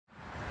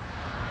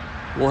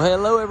Well,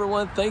 hello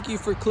everyone. Thank you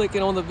for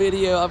clicking on the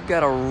video. I've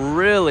got a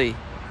really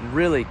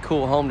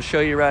cool home to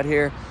show you right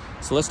here.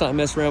 So let's not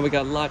mess around. We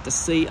got a lot to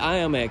see. I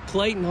am at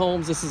Clayton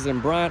Homes. This is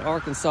in Bryant,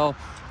 Arkansas.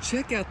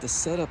 Check out the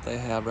setup they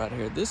have right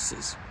here. This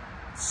is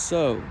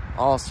so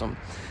awesome.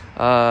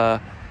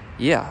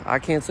 Yeah, I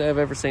can't say I've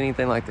ever seen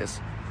anything like this.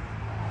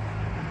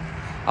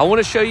 I want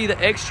to show you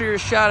the exterior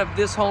shot of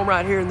this home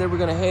right here, and then we're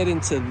going to head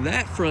into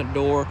that front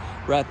door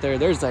right there.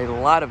 There's a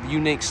lot of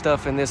unique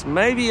stuff in this.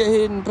 Maybe a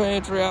hidden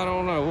pantry, I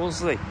don't know. We'll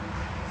see.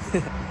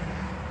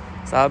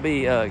 So I'll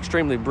be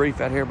extremely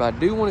brief out here, but I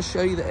do want to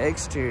show you the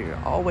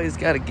exterior. Always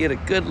got to get a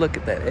good look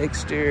at that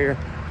exterior.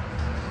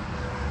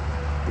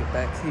 Get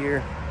back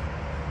here.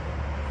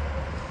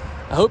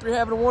 I hope you're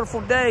having a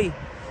wonderful day.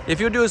 If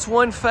you'll do us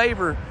one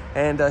favor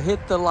and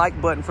hit the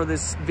like button for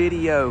this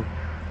video,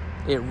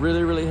 it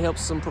really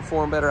helps them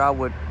perform better. I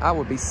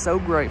would be so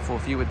grateful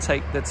if you would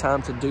take the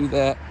time to do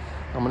that.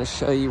 I'm going to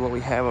show you what we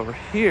have over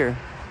here.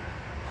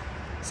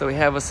 So we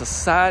have us a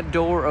side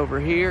door over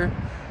here.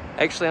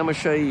 Actually, I'm going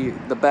to show you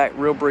the back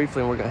real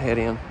briefly, and we're going to head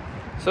in.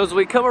 So as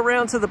we come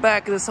around to the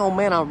back of this home,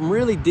 man, I'm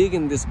really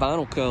digging this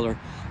vinyl color.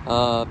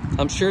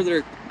 I'm sure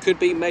there could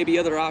be maybe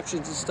other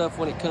options and stuff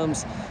when it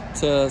comes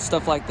to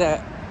stuff like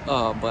that,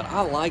 but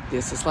I like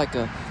this. It's like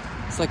a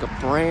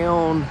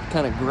brown,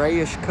 kind of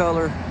grayish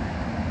color.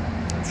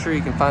 I'm sure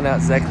you can find out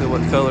exactly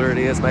what color it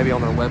is, maybe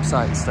on their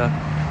website and stuff.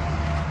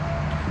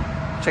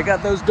 Check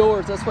out those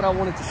doors. That's what I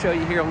wanted to show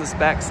you here on this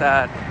back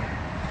side.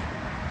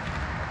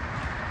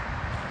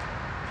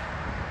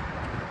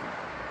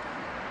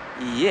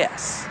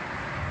 Yes.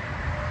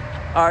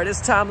 All right,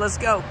 it's time. Let's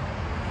go.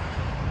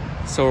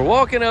 So we're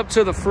walking up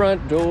to the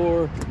front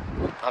door.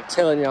 I'm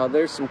telling y'all,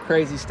 there's some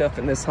crazy stuff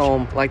in this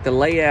home. Like the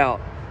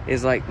layout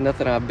is like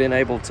nothing I've been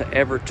able to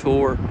ever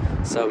tour.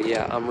 So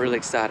yeah, I'm really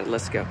excited.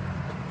 Let's go.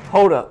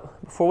 Hold up.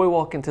 Before we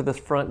walk into this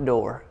front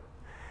door,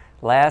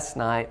 last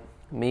night,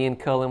 me and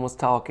Cullen was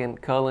talking.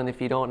 Cullen, if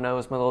you don't know,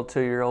 is my little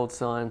 2-year-old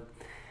son.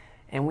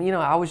 And, you know,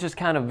 I was just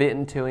kind of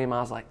venting to him.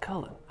 I was like,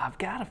 Cullen, I've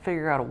got to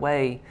figure out a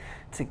way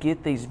to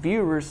get these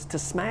viewers to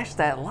smash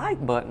that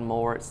like button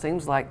more. It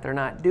seems like they're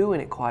not doing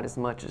it quite as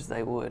much as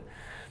they would.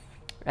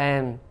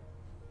 And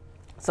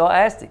so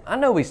I asked him, I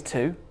know he's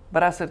 2,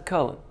 but I said,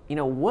 Cullen, you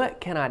know,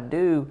 what can I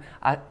do?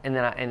 And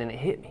then it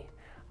hit me.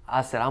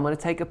 I said, I'm going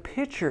to take a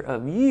picture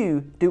of you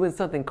doing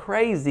something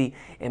crazy,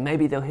 and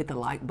maybe they'll hit the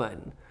like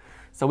button.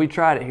 So we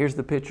tried it. Here's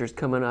the pictures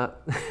coming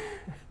up.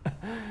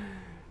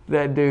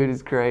 That dude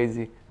is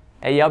crazy.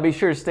 Hey, y'all be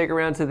sure to stick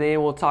around to the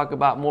end. We'll talk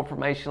about more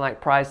information like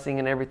pricing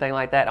and everything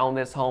like that on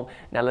this home.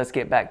 Now let's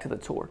get back to the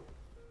tour.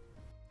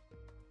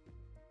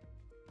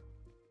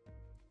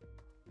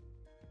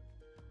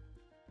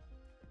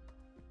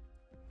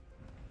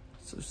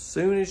 So as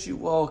soon as you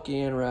walk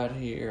in right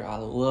here, I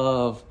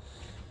love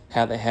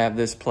how they have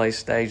this place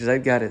staged.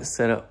 They've got it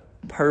set up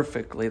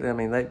perfectly. I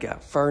mean, they've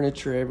got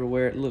furniture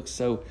everywhere. It looks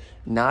so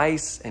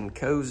nice and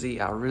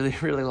cozy. I really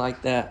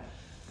like that.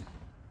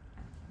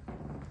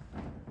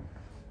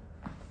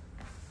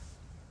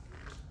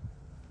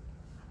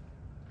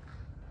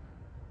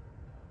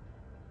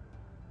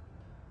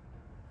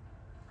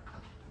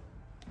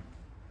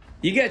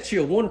 You got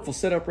you a wonderful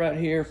setup right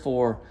here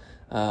for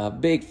a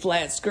big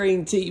flat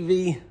screen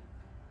TV.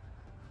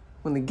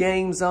 When the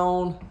game's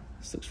on,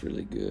 this looks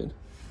really good.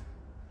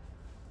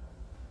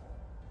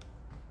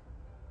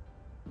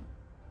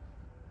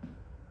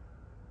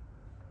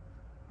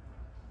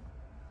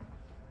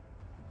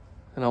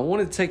 And I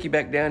wanted to take you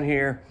back down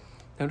here.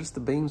 Notice the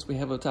beams we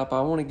have up top. I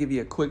want to give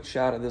you a quick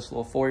shot of this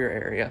little foyer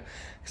area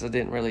because I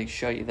didn't really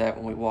show you that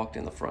when we walked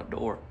in the front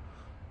door.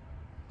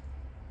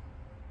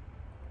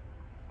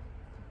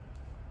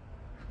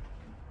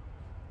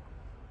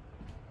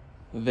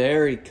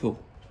 Very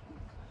cool.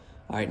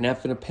 All right, now I'm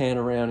going to pan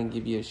around and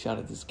give you a shot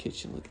of this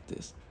kitchen. Look at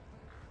this.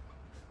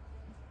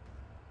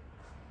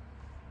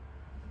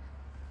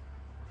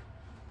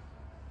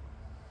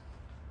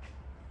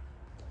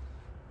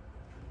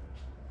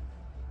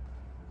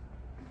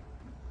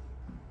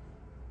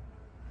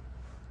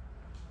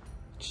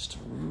 Just a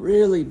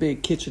really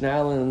big kitchen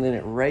island, and then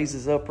it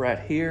raises up right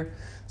here.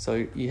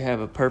 So you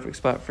have a perfect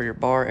spot for your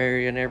bar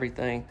area and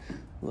everything.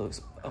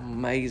 Looks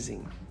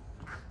amazing.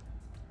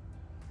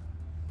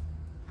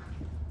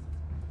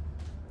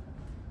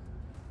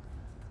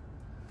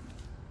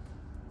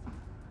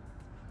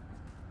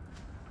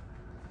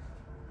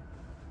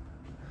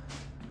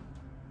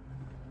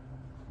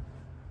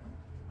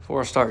 Before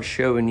I start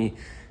showing you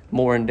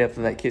more in depth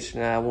of that kitchen,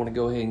 I want to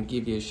go ahead and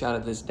give you a shot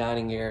of this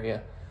dining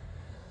area.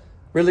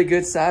 Really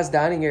good sized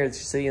dining area that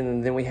you see,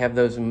 and then we have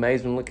those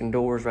amazing looking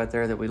doors right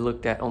there that we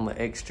looked at on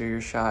the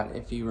exterior shot,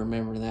 if you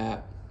remember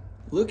that.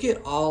 Look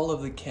at all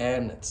of the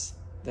cabinets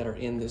that are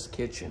in this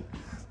kitchen.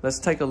 Let's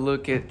take a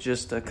look at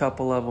just a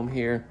couple of them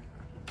here.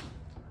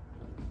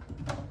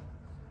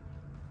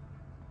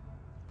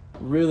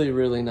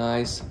 Really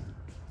nice.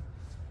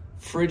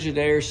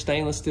 Frigidaire,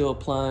 stainless steel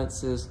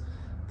appliances.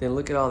 Then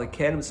look at all the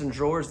cabinets and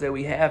drawers that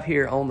we have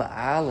here on the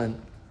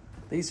island.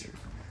 These are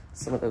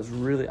some of those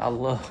really, I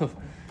love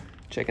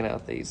checking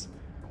out these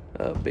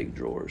big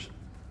drawers.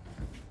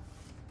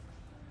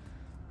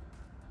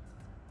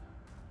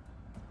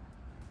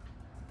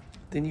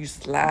 Then you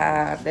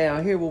slide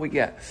down here. What we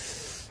got?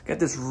 Got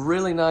this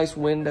really nice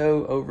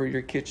window over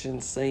your kitchen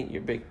sink,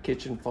 your big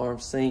kitchen farm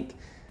sink.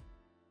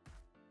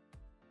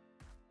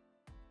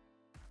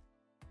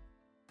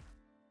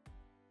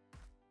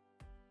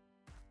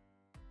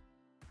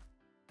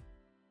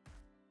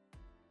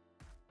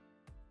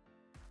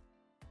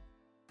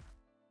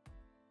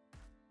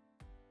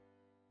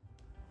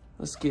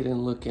 Let's get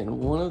in look in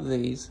one of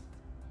these.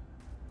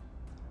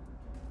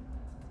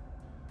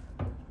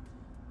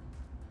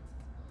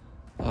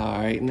 All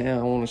right, now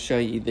I want to show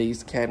you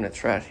these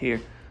cabinets right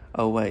here.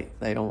 Oh wait,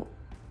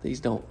 these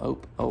don't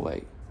open. Oh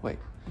wait,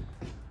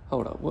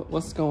 hold on.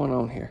 What's going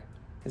on here?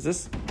 Is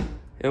this,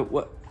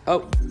 what?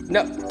 Oh,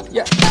 no,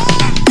 yeah.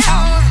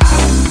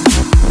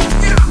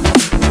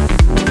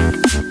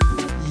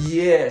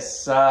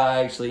 Yes,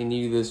 I actually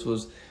knew this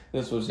was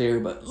here,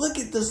 but look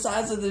at the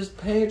size of this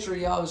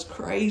pantry, y'all. It's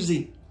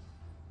crazy.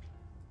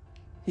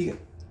 You got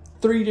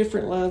 3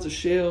 different lines of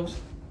shelves.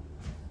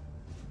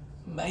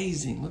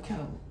 Amazing. Look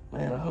how,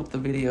 man, I hope the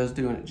video is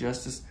doing it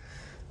justice.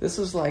 This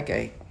is like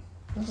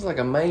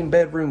a main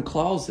bedroom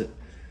closet.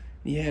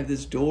 You have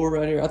this door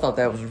right here. I thought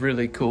that was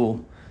really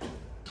cool.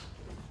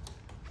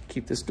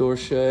 Keep this door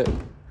shut,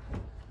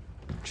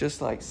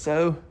 just like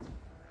so.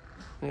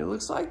 And it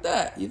looks like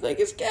that. You think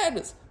it's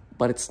cabinets,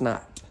 but it's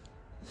not.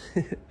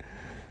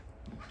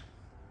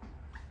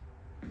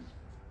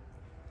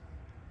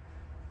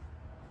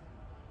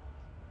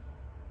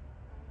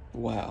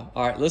 Wow.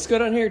 All right, let's go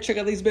down here, check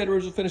out these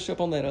bedrooms. We'll finish up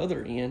on that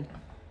other end.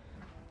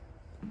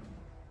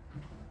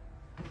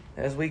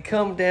 As we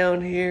come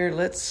down here,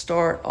 let's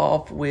start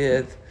off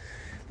with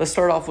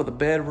a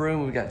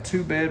bedroom. We've got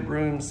 2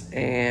 bedrooms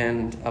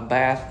and a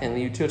bath, and the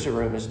utility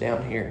room is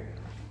down here.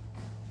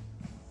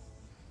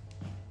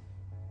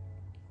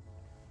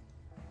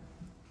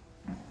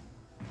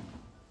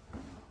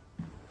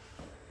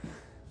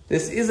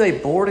 This is a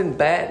board and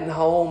batten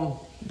home,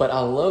 but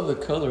I love the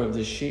color of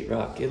this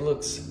sheetrock. It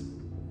looks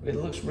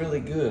really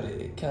good.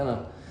 It kind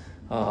of,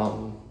 I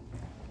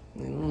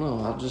don't know,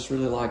 I just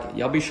really like it.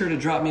 Y'all be sure to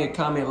drop me a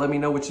comment. Let me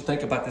know what you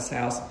think about this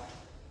house.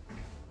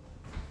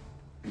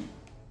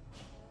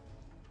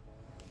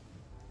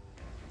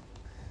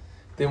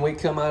 Then we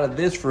come out of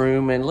this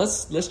room and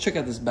let's check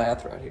out this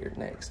bath right here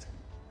next.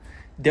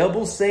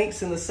 Double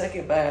sinks in the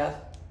second bath.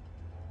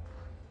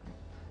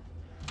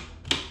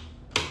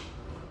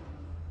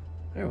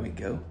 There we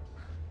go.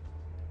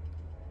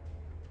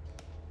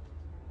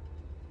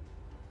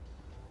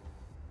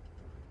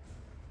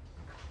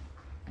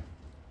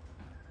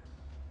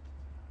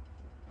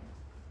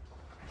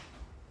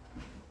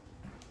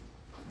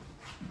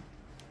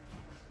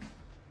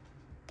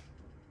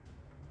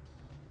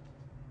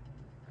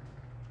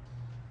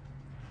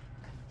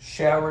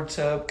 Shower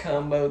tub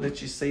combo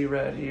that you see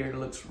right here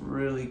looks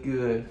really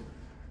good.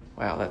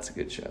 Wow, that's a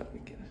good shot. Let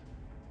me get it.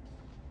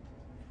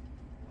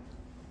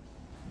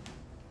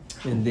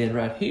 And then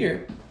right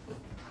here,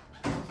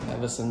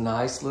 have us a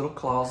nice little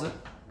closet.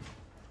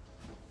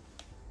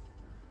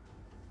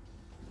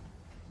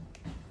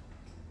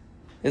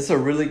 It's a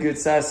really good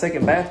size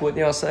second bath, wouldn't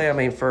y'all say? I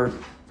mean, for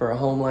a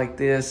home like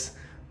this.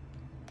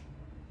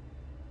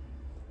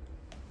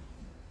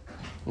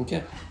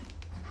 Okay.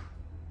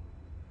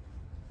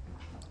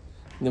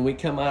 And then we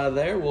come out of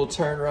there, we'll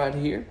turn right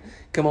here.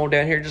 Come on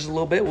down here just a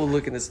little bit. We'll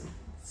look at this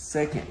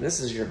second. This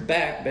is your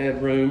back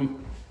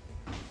bedroom.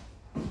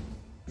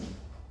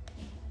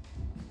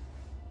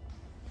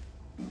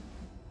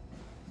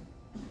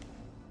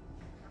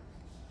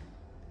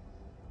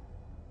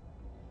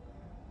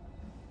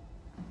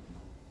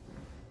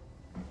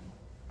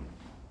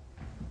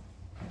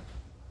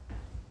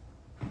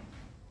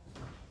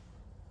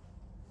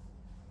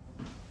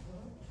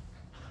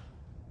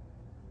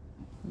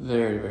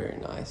 Very, very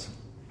nice.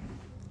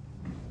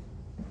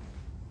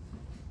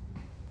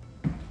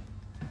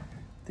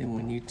 Then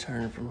when you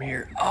turn from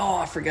here, oh,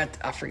 I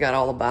forgot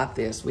all about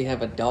this. We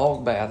have a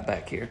dog bath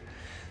back here.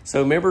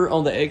 So remember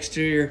on the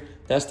exterior,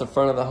 that's the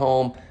front of the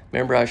home.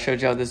 Remember I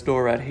showed y'all this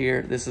door right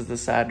here. This is the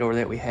side door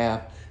that we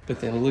have. But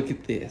then look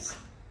at this.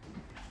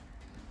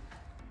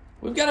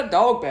 We've got a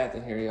dog bath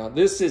in here, y'all.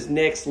 This is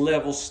next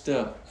level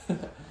stuff.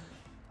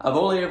 I've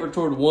only ever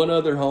toured one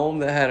other home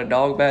that had a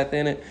dog bath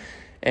in it.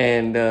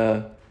 And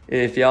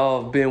if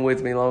y'all have been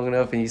with me long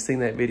enough and you've seen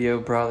that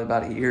video probably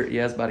about a year,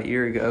 yeah, it's about a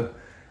year ago,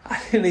 I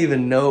didn't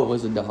even know it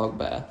was a dog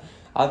bath.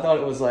 I thought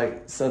it was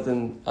like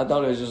something, I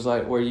thought it was just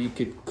like where you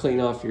could clean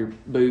off your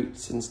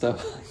boots and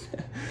stuff like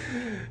that.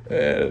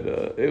 And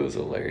it was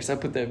hilarious. I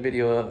put that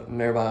video up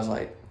and everybody was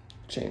like,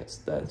 Chance,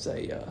 that's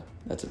a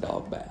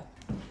dog bath.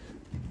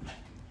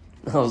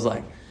 I was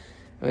like,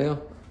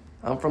 well,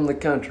 I'm from the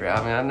country. I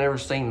mean, I've never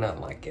seen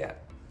nothing like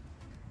that.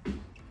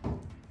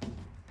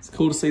 It's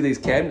cool to see these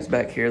cabinets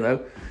back here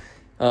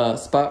though.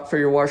 Spot for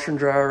your washer and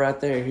dryer right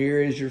there. Here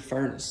is your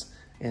furnace.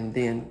 And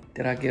then,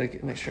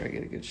 make sure I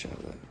get a good shot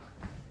of that.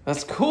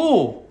 That's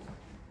cool.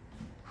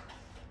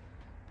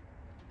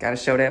 Gotta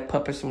show that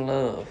puppy some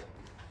love.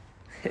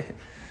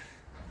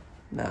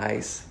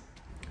 Nice.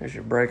 There's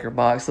your breaker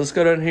box. Let's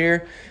go down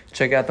here,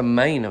 check out the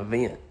main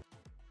event.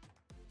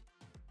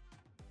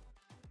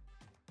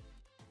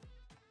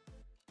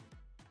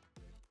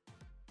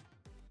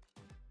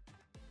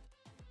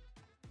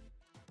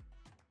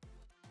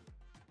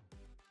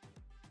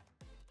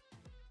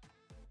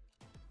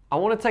 I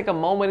want to take a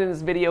moment in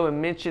this video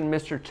and mention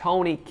Mr.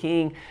 Tony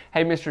King.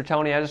 Hey, Mr.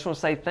 Tony, I just want to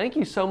say thank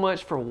you so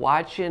much for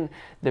watching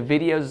the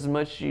videos as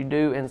much as you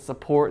do and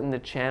supporting the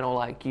channel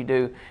like you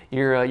do.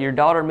 Your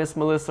daughter, Miss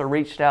Melissa,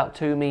 reached out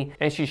to me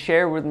and she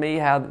shared with me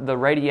how the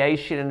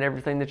radiation and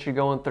everything that you're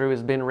going through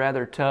has been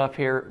rather tough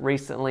here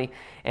recently.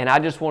 And I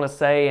just want to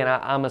say, and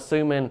I'm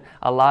assuming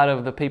a lot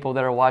of the people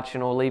that are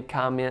watching will leave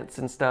comments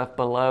and stuff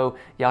below.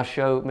 Y'all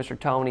show Mr.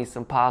 Tony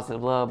some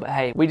positive love. But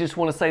hey, we just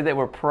want to say that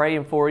we're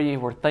praying for you.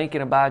 We're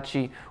thinking about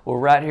you. We're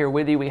right here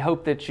with you. We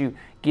hope that you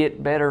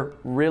get better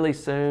really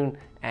soon.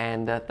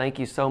 And thank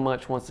you so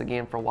much once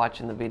again for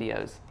watching the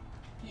videos.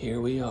 Here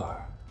we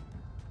are.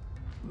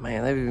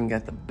 Man, they've even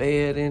got the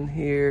bed in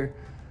here.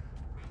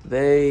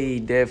 They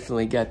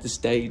definitely got the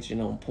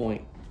staging on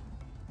point.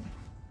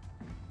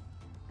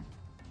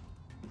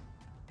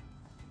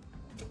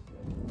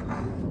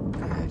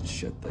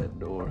 Shut that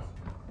door.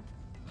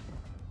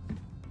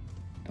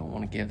 Don't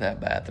want to give that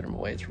bathroom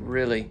away. It's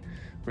really,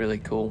 really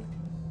cool.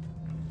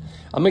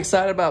 I'm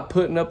excited about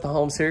putting up the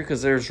homes here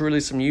because there's really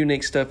some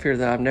unique stuff here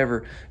that I've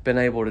never been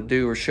able to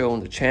do or show on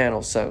the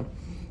channel. So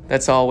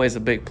that's always a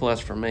big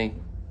plus for me.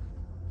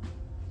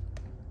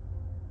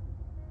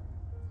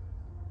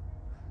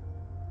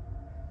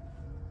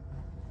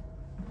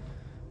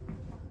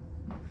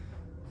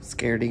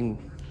 Scared to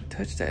even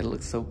touch that. It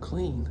looks so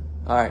clean.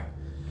 All right.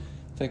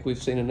 I think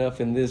we've seen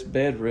enough in this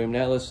bedroom.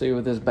 Now let's see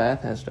what this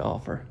bath has to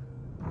offer.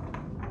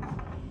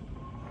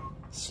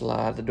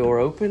 Slide the door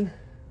open.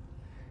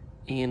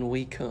 In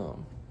we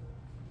come.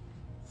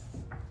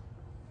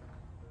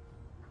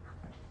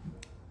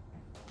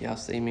 Y'all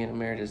see me in the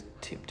mirror just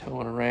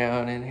tiptoeing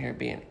around in here,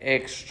 being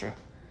extra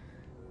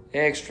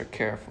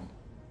careful.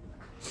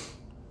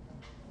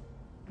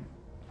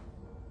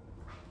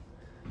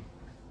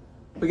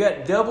 We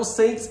got double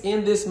sinks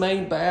in this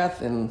main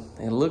bath and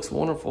it looks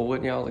wonderful,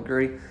 wouldn't y'all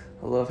agree?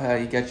 I love how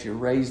you got your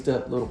raised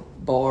up little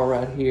bar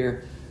right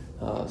here.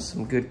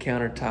 Some good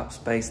countertop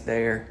space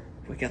there.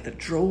 We got the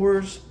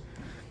drawers.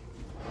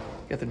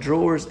 Got the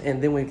drawers,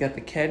 and then we've got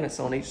the cabinets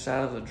on each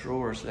side of the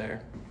drawers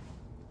there.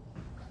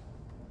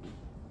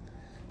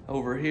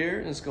 Over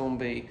here is going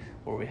to be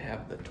where we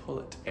have the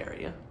toilet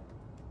area.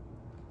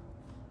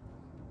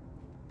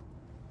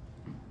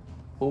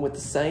 One with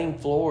the same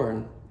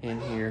floor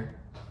in here.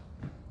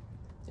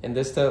 And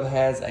this tub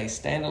has a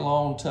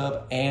standalone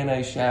tub and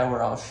a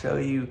shower. I'll show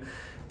you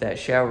that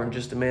shower in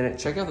just a minute.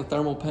 Check out the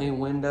thermal pane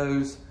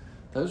windows.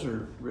 Those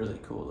are really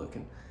cool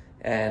looking.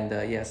 And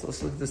yeah, so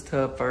let's look at this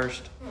tub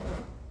first.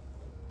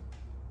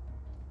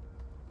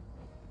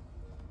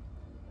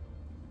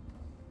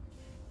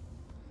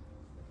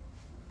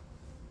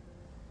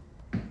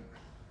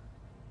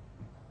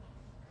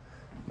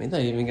 I mean,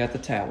 they even got the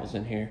towels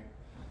in here.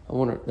 I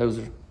wonder, those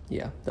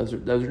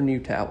are new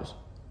towels.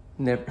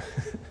 Never.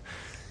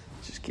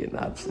 Just kidding,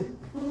 obviously.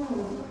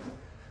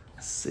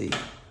 Let's see.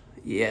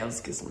 Yeah,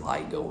 let's get some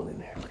light going in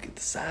there. Look at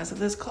the size of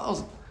this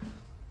closet.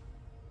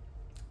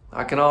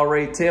 I can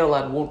already tell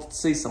I'd want to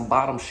see some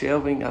bottom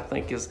shelving. I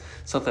think is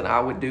something I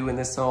would do in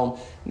this home.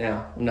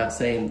 Now, I'm not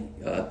saying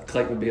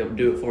Clayton would be able to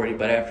do it for you,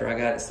 but after I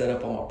got it set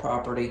up on my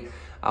property,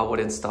 I would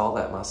install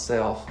that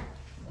myself.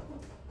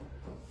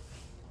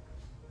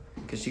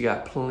 Because you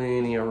got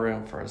plenty of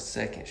room for a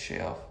second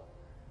shelf.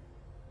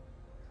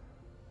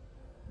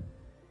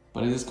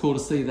 But it is cool to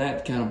see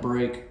that kind of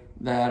break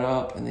that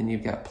up, and then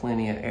you've got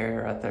plenty of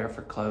air right there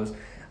for clothes.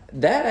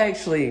 That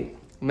actually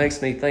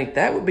makes me think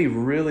that would be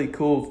really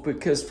cool,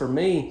 because for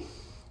me,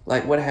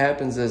 like what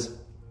happens is,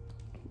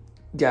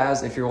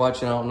 guys, if you're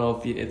watching, I don't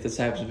know if this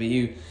happens to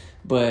you,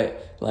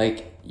 but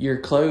like your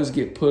clothes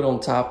get put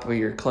on top of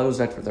your clothes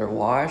after they're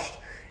washed,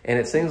 and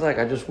it seems like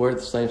I just wear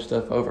the same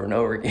stuff over and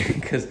over again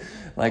because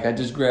like I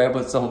just grab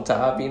what's on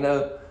top, you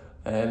know,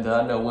 and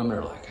I know women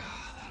are like,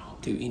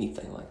 do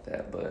anything like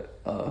that, but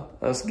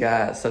us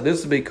guys, so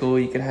this would be cool.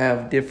 You can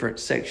have different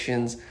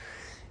sections.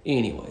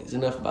 Anyways,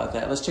 enough about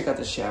that. Let's check out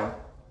the shower.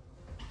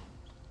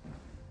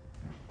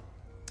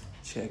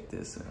 Check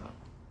this out.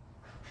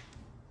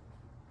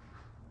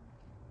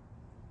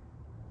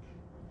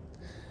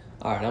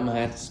 All right, I'm gonna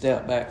have to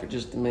step back for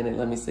just a minute.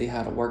 Let me see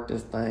how to work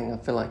this thing. I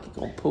feel like you're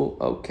gonna pull.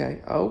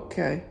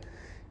 Okay.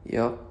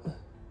 Yep.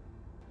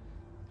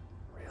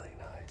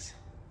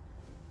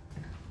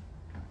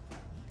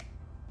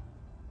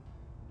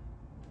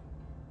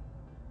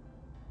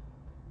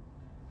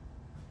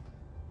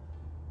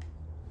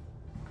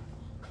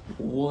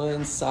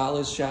 One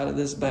solid shot of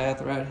this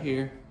bath right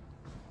here.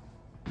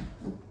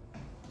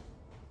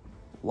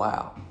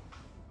 Wow.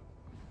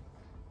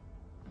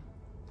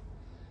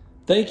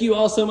 Thank you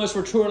all so much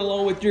for touring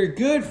along with your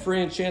good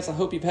friend Chance. I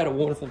hope you've had a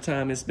wonderful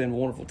time. It's been a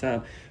wonderful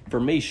time for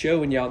me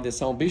showing y'all this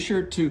home. Be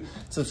sure to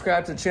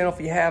subscribe to the channel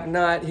if you have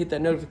not. Hit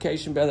that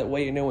notification bell. That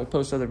way you know when we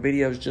post other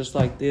videos just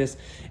like this.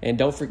 And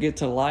don't forget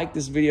to like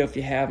this video if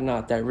you have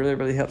not. That really,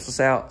 really helps us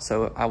out.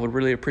 So I would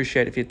really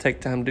appreciate it if you'd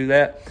take time to do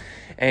that.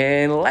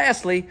 And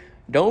lastly,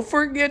 don't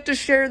forget to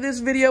share this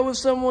video with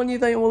someone you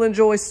think will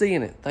enjoy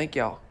seeing it. Thank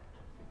y'all.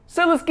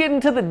 So let's get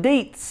into the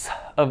deets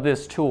of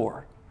this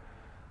tour.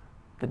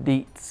 the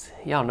deets.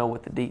 Y'all know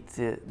what the deets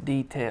is.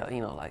 Detail,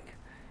 you know,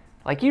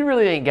 like you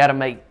really ain't got to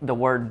make the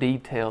word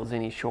details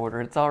any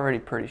shorter. It's already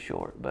pretty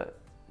short, but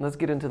let's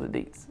get into the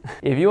deets.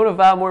 If you want to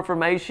find more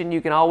information,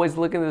 you can always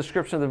look in the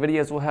description of the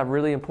videos. We'll have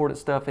really important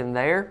stuff in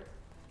there.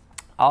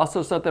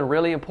 Also, something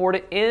really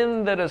important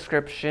in the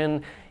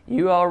description,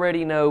 you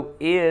already know,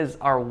 is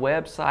our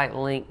website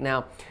link.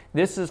 Now,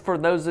 this is for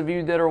those of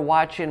you that are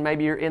watching,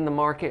 maybe you're in the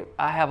market.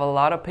 I have a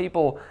lot of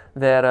people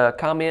that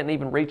comment and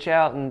even reach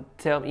out and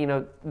tell, you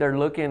know, they're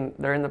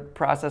in the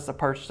process of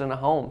purchasing a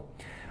home.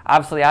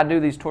 Obviously, I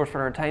do these tours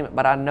for entertainment,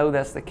 but I know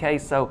that's the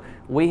case. So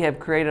we have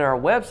created our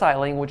website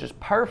link, which is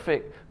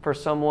perfect for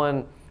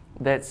someone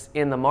that's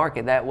in the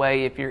market. That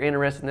way, if you're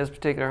interested in this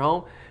particular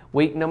home,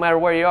 no matter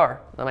where you are,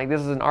 I mean,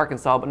 this is in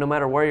Arkansas, but no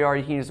matter where you are,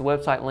 you can use the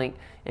website link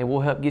and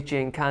we'll help get you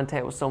in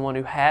contact with someone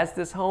who has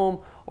this home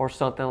or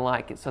something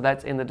like it. So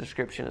that's in the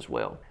description as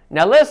well.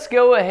 Now let's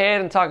go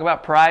ahead and talk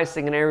about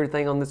pricing and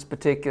everything on this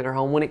particular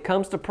home. When it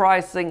comes to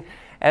pricing,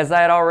 as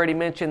I had already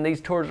mentioned,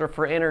 these tours are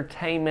for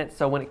entertainment.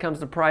 So when it comes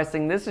to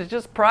pricing, this is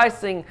just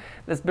pricing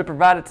that's been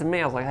provided to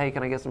me. I was like, hey,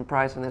 can I get some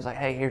pricing? It's like,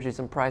 hey, here's you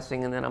some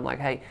pricing. And then I'm like,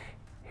 hey,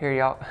 here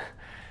y'all.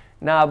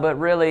 Nah, but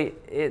really,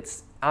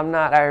 I'm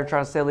not out here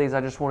trying to sell these.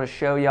 I just want to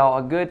show y'all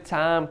a good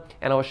time,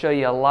 and I'll show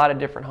you a lot of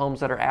different homes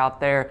that are out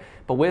there.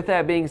 But with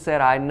that being said,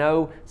 I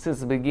know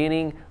since the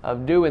beginning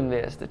of doing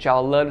this that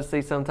y'all love to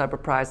see some type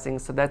of pricing,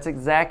 so that's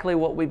exactly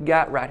what we've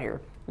got right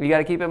here. You got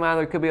to keep in mind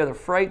there could be other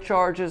freight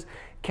charges,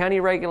 county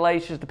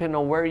regulations, depending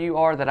on where you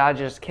are, that I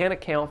just can't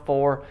account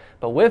for.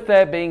 But with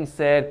that being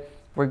said,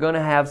 we're going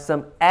to have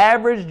some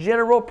average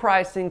general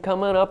pricing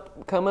coming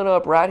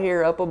up right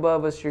here up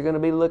above us. You're going to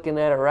be looking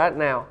at it right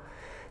now.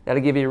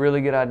 That'll give you a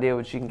really good idea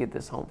what you can get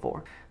this home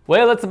for.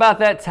 Well, it's about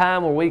that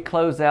time where we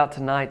close out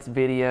tonight's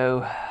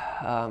video.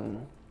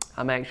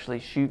 I'm actually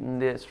shooting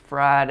this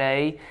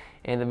Friday,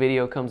 and the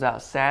video comes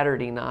out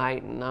Saturday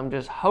night, and I'm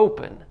just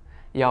hoping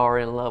y'all are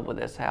in love with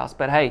this house.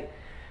 But hey,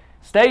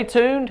 stay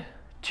tuned.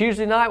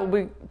 Tuesday night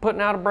we'll be putting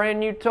out a brand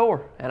new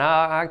tour, and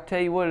I tell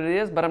you what it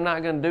is, but I'm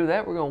not going to do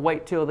that. We're going to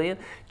wait till then.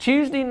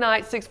 Tuesday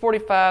night,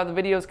 6:45,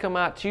 the videos come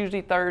out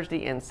Tuesday,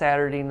 Thursday, and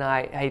Saturday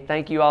night. Hey,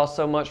 thank you all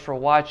so much for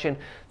watching,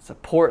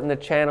 supporting the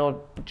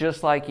channel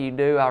just like you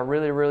do. I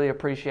really, really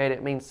appreciate it.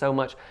 It means so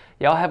much.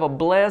 Y'all have a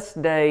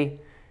blessed day,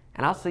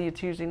 and I'll see you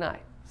Tuesday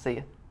night. See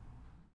ya.